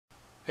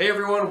Hey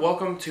everyone,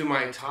 welcome to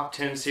my top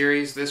 10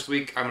 series. This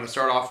week I'm going to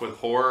start off with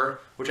horror,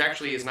 which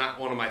actually is not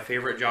one of my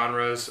favorite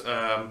genres,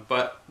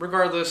 but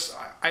regardless,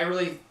 I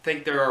really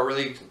think there are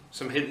really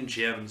some hidden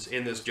gems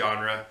in this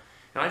genre,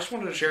 and I just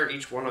wanted to share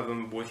each one of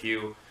them with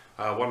you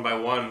one by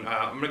one.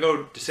 I'm going to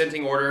go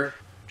descending order.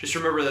 Just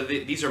remember that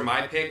these are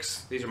my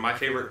picks. These are my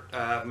favorite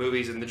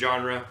movies in the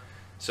genre,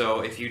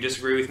 so if you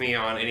disagree with me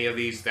on any of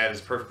these, that is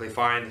perfectly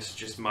fine. This is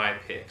just my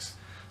picks.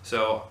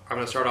 So I'm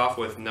going to start off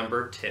with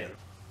number 10.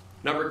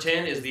 Number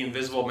 10 is The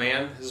Invisible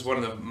Man. This is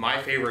one of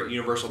my favorite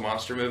Universal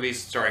monster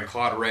movies, starring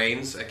Claude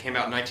Rains. It came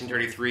out in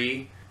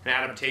 1933, an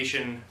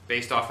adaptation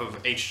based off of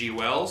H.G.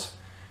 Wells.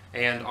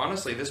 And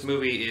honestly, this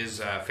movie is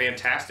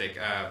fantastic.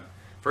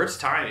 For its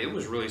time, it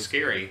was really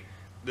scary.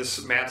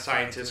 This mad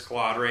scientist,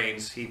 Claude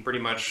Rains, he pretty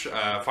much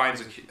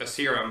finds a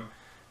serum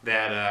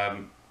that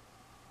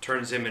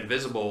turns him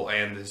invisible,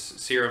 and this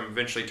serum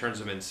eventually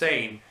turns him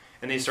insane,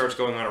 and then he starts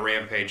going on a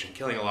rampage and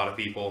killing a lot of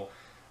people.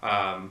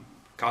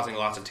 Causing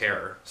lots of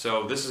terror.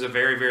 So this is a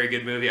very, very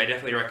good movie. I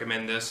definitely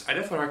recommend this. I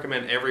definitely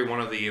recommend every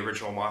one of the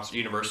original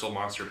Universal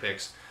monster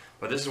picks,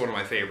 but this is one of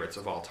my favorites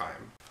of all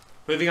time.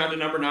 Moving on to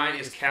number 9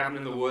 is Cabin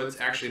in the Woods.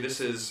 Actually, this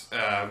is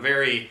a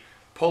very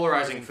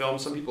polarizing film.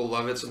 Some people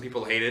love it, some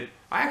people hate it.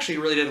 I actually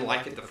really didn't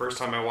like it the first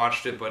time I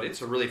watched it, but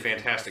it's a really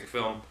fantastic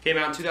film. Came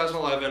out in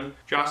 2011.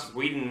 Joss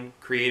Whedon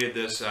created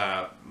this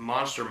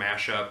monster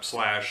mashup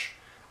slash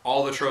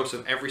all the tropes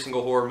of every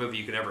single horror movie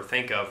you could ever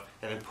think of,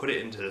 and then put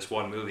it into this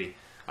one movie.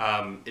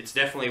 It's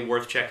definitely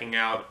worth checking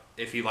out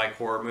if you like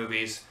horror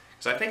movies,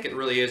 because I think it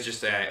really is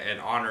just an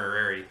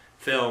honorary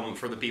film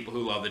for the people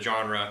who love the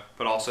genre,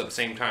 but also at the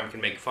same time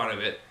can make fun of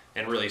it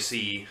and really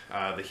see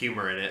the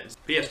humor in it.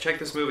 But yes, check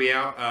this movie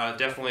out.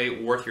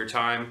 Definitely worth your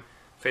time.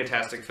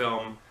 Fantastic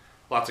film.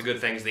 Lots of good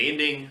things. The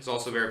ending is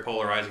also very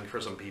polarizing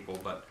for some people,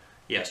 but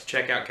yes,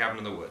 check out Cabin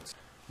in the Woods.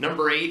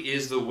 Number 8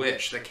 is The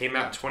Witch, that came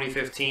out in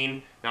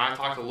 2015. Now, I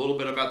talked a little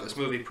bit about this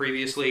movie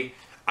previously.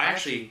 I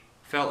actually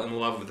fell in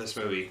love with this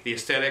movie. The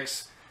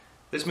aesthetics.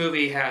 This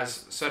movie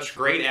has such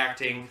great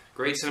acting,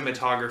 great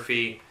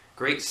cinematography,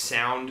 great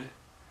sound.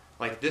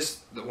 Like this,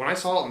 when I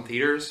saw it in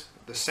theaters,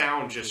 the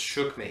sound just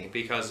shook me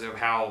because of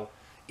how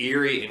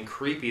eerie and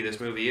creepy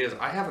this movie is.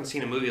 I haven't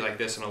seen a movie like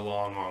this in a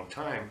long, long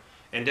time.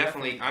 And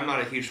definitely, I'm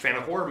not a huge fan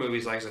of horror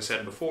movies, like I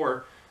said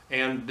before,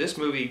 and this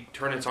movie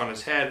turned it on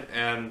its head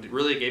and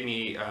really gave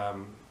me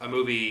a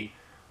movie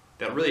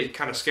that really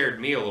kind of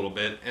scared me a little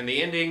bit. And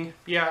the ending,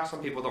 yeah,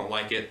 some people don't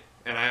like it.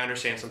 And I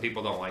understand some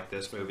people don't like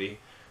this movie,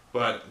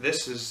 but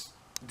this is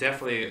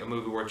definitely a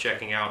movie worth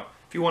checking out.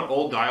 If you want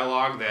old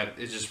dialogue that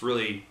is just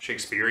really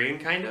Shakespearean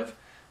kind of,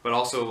 but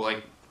also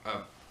like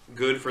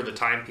good for the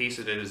timepiece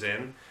that it is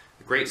in.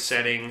 Great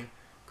setting,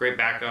 great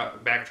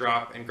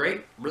backdrop, and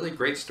really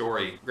great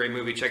story. Great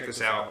movie, check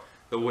this out.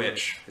 The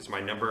Witch is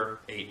my number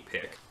 8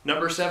 pick.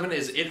 Number 7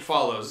 is It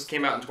Follows. This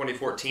came out in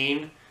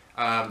 2014.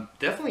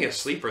 Definitely a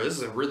sleeper. This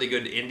is a really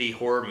good indie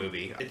horror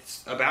movie.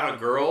 It's about a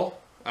girl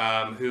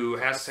who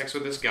has sex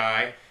with this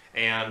guy,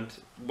 and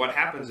what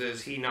happens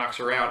is he knocks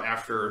her out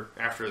after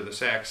the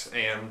sex,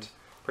 and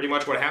pretty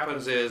much what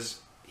happens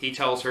is he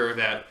tells her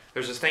that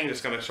there's this thing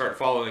that's going to start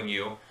following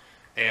you,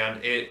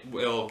 and it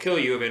will kill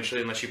you eventually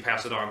unless you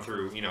pass it on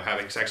through, you know,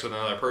 having sex with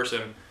another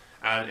person,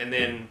 and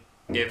then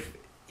if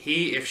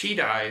she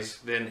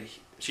dies, then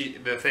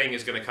the thing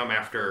is going to come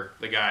after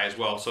the guy as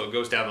well, so it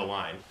goes down the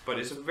line. But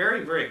it's a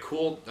very, very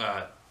cool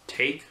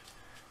take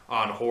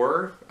on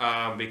horror,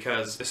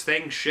 because this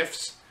thing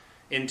shifts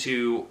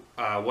into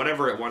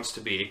whatever it wants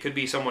to be. It could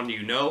be someone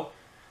you know,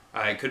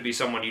 it could be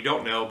someone you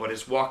don't know, but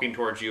it's walking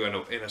towards you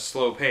in a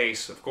slow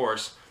pace, of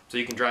course, so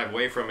you can drive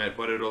away from it,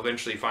 but it'll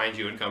eventually find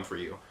you and come for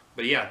you.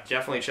 But yeah,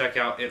 definitely check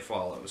out It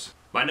Follows.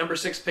 My number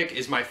 6 pick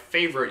is my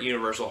favorite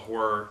Universal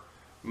horror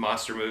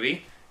monster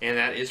movie, and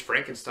that is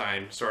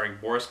Frankenstein, starring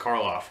Boris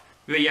Karloff.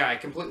 But yeah, it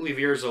completely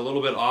veers a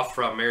little bit off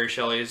from Mary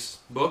Shelley's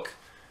book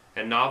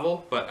and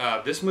novel,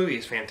 but this movie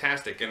is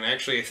fantastic, and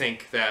actually I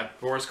think that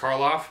Boris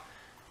Karloff,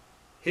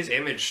 his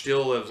image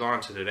still lives on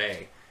to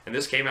today. And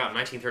this came out in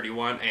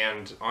 1931,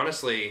 and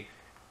honestly,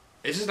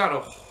 this is not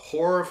a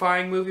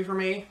horrifying movie for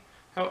me.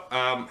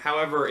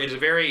 However, it's a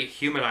very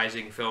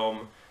humanizing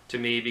film to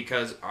me,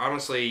 because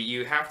honestly,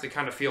 you have to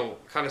kind of feel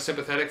kind of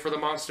sympathetic for the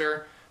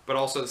monster, but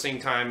also at the same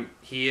time,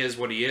 he is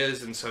what he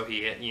is, and so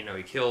he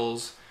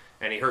kills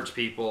and he hurts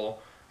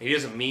people. He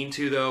doesn't mean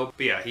to, though.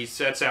 But yeah, he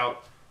sets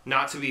out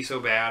not to be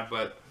so bad,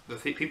 but the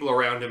people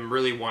around him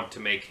really want to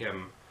make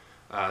him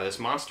this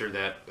monster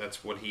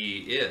that's what he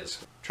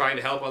is. Trying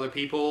to help other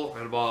people,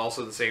 and while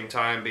also at the same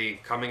time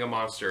becoming a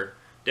monster.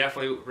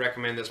 Definitely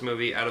recommend this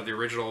movie. Out of the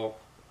original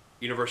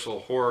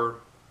Universal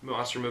horror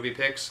monster movie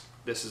picks,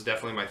 this is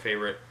definitely my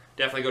favorite.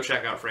 Definitely go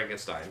check out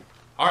Frankenstein.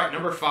 Alright,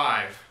 number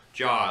 5,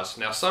 Jaws.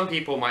 Now some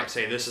people might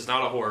say this is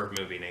not a horror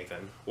movie,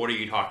 Nathan. What are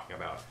you talking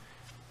about?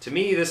 To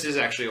me, this is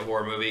actually a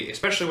horror movie,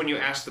 especially when you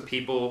ask the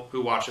people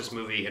who watched this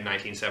movie in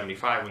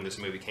 1975 when this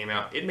movie came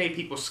out. It made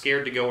people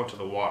scared to go into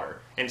the water,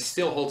 and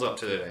still holds up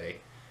to today.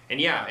 And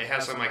yeah, it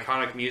has some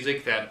iconic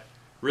music that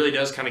really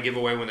does kind of give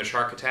away when the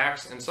shark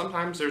attacks, and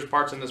sometimes there's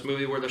parts in this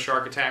movie where the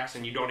shark attacks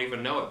and you don't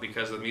even know it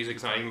because the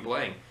music's not even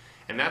playing.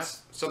 And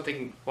that's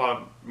something a lot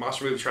of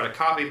monster movies try to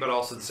copy, but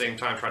also at the same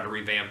time try to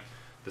revamp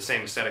the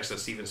same aesthetics that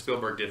Steven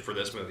Spielberg did for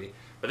this movie.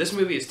 But this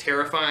movie is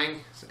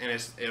terrifying,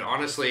 and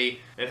honestly,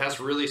 it has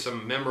really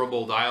some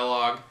memorable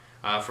dialogue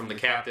from the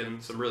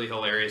captain, some really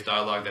hilarious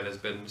dialogue that has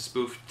been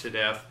spoofed to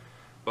death.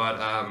 But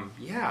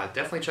yeah,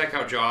 definitely check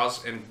out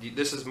Jaws, and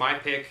this is my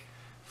pick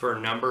for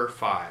number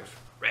 5.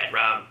 Red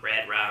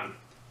rum.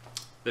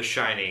 The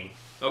Shining.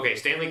 Okay,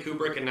 Stanley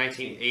Kubrick in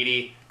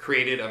 1980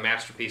 created a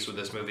masterpiece with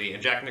this movie,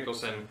 and Jack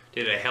Nicholson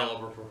did a hell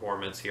of a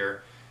performance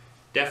here.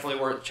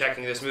 Definitely worth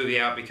checking this movie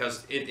out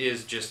because it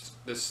is just,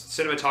 this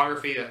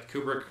cinematography that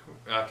Kubrick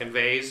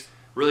conveys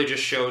really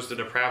just shows the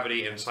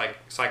depravity and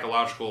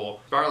psychological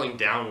spiraling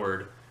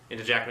downward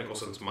into Jack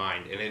Nicholson's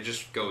mind, and it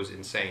just goes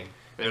insane.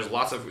 And there's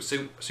lots of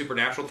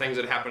supernatural things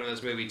that happen in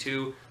this movie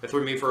too that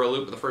threw me for a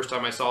loop the first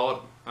time I saw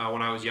it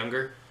when I was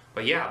younger.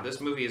 But yeah,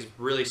 this movie is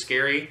really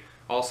scary,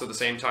 also at the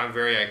same time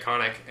very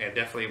iconic, and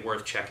definitely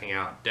worth checking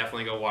out.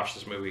 Definitely go watch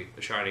this movie.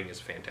 The Shining is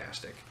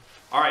fantastic.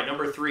 Alright,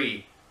 number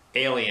 3,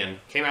 Alien.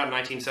 Came out in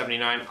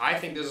 1979. I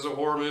think this is a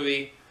horror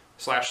movie /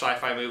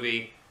 sci-fi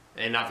movie,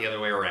 and not the other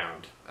way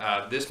around.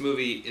 This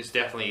movie is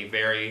definitely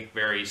very,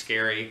 very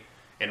scary,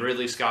 and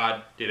Ridley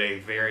Scott did a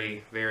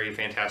very, very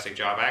fantastic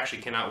job. I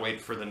actually cannot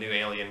wait for the new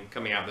Alien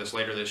coming out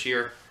later this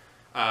year,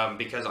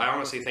 because I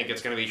honestly think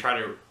it's going to be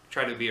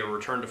try to be a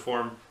return to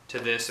form to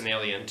this and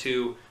Alien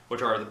 2,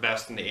 which are the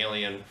best in the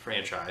Alien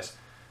franchise.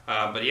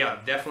 But yeah,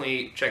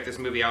 definitely check this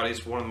movie out.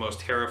 It's one of the most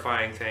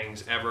terrifying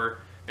things ever.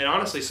 And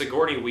honestly,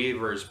 Sigourney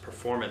Weaver's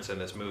performance in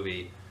this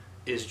movie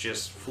is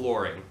just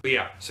flooring. But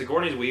yeah,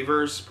 Sigourney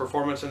Weaver's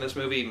performance in this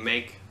movie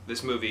make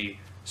this movie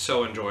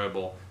so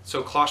enjoyable,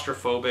 so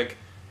claustrophobic,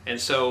 and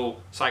so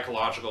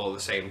psychological at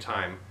the same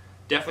time.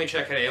 Definitely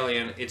check out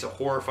Alien. It's a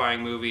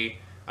horrifying movie.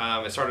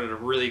 It started a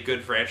really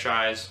good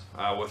franchise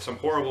with some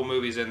horrible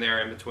movies in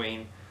there in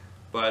between,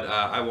 but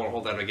I won't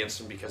hold that against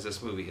them because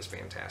this movie is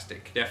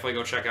fantastic. Definitely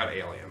go check out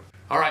Alien.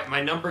 Alright,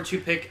 my number 2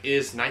 pick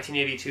is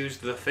 1982's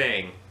The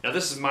Thing. Now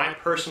this is my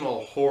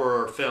personal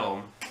horror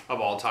film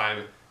of all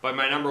time, but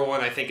my number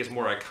 1 I think is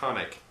more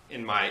iconic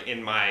in my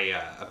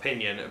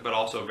opinion, but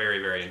also very,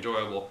 very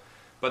enjoyable.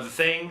 But The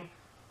Thing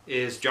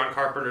is John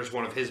Carpenter's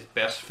one of his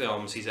best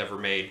films he's ever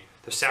made.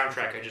 The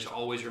soundtrack I just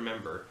always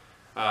remember.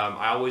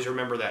 I always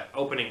remember that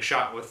opening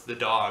shot with the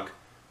dog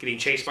getting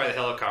chased by the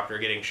helicopter,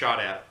 getting shot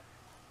at.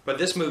 But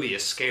this movie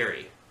is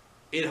scary.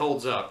 It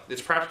holds up.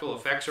 Its practical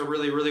effects are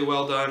really, really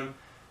well done.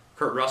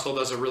 Kurt Russell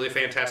does a really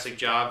fantastic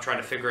job trying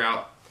to figure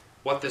out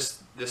what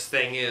this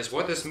thing is.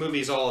 What this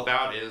movie is all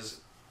about is,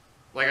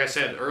 like I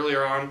said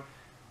earlier on,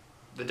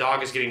 the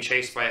dog is getting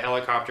chased by a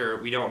helicopter.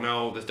 We don't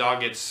know. The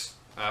dog gets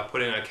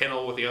put in a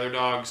kennel with the other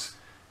dogs.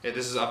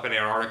 This is up in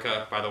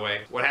Antarctica, by the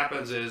way. What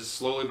happens is,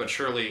 slowly but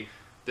surely,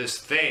 this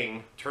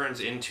thing turns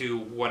into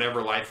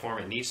whatever life form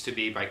it needs to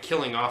be by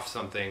killing off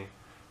something,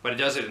 but it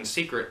does it in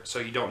secret, so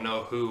you don't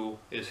know who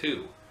is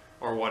who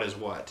or what is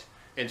what.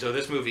 And so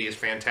this movie is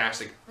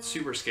fantastic,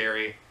 super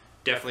scary.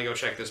 Definitely go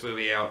check this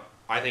movie out.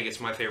 I think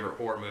it's my favorite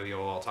horror movie of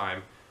all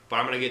time. But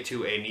I'm going to get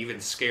to an even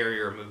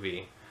scarier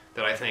movie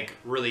that I think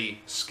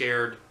really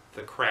scared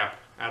the crap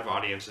out of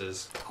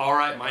audiences.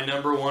 Alright, my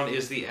number 1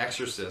 is The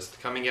Exorcist,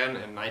 coming in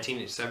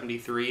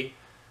 1973.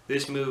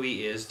 This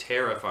movie is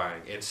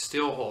terrifying. It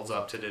still holds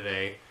up to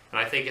today, and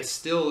I think it's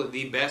still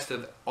the best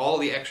of all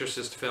the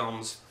Exorcist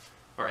films,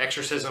 or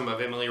Exorcism of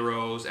Emily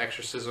Rose,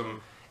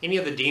 Exorcism, any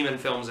of the demon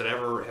films that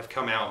ever have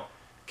come out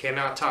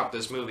cannot top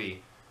this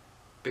movie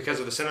because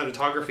of the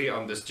cinematography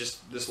on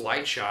this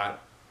light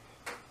shot,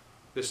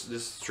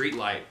 this street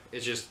light.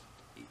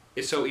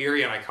 It's so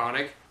eerie and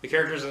iconic. The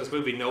characters in this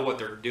movie know what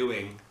they're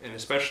doing, and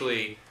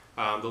especially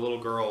the little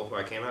girl, who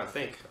I cannot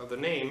think of the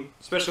name,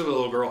 especially the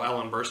little girl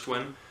Ellen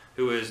Burstyn,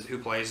 who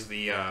plays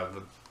the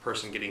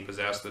person getting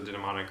possessed, the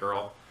demonic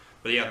girl.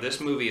 But yeah, this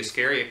movie is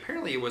scary.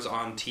 Apparently it was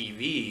on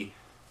TV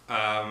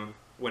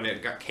when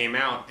it came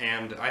out,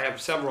 and I have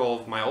several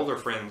of my older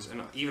friends,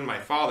 and even my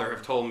father,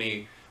 have told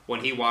me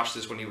when he watched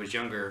this when he was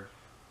younger,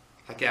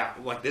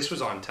 like this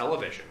was on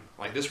television.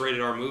 Like this rated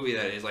R movie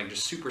that is like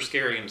just super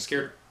scary, and it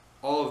scared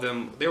all of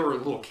them. They were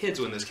little kids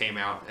when this came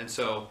out, and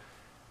so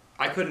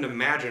I couldn't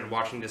imagine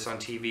watching this on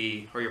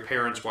TV, or your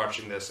parents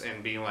watching this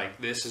and being like,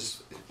 this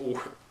is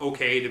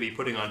okay to be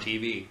putting on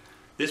TV.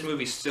 This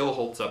movie still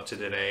holds up to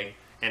today,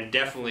 and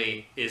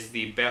definitely is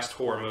the best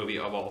horror movie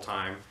of all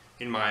time,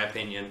 in my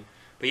opinion.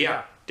 But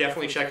yeah,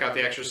 definitely check out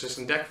The Exorcist,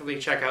 and definitely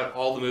check out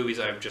all the movies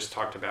I've just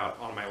talked about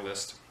on my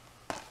list.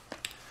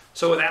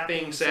 So with that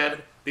being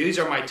said, these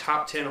are my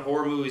top 10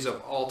 horror movies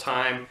of all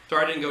time.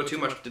 Sorry I didn't go too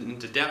much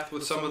into depth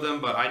with some of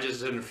them, but I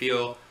just didn't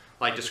feel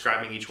like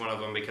describing each one of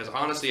them, because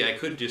honestly I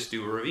could just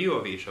do a review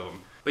of each of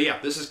them. But yeah,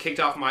 this has kicked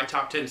off my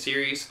top 10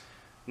 series.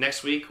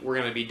 Next week we're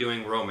going to be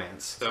doing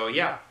romance. So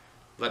yeah,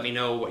 let me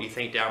know what you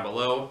think down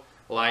below.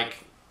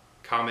 Like,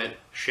 comment,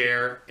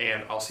 share,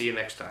 and I'll see you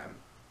next time.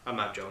 I'm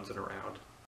not jonesing around.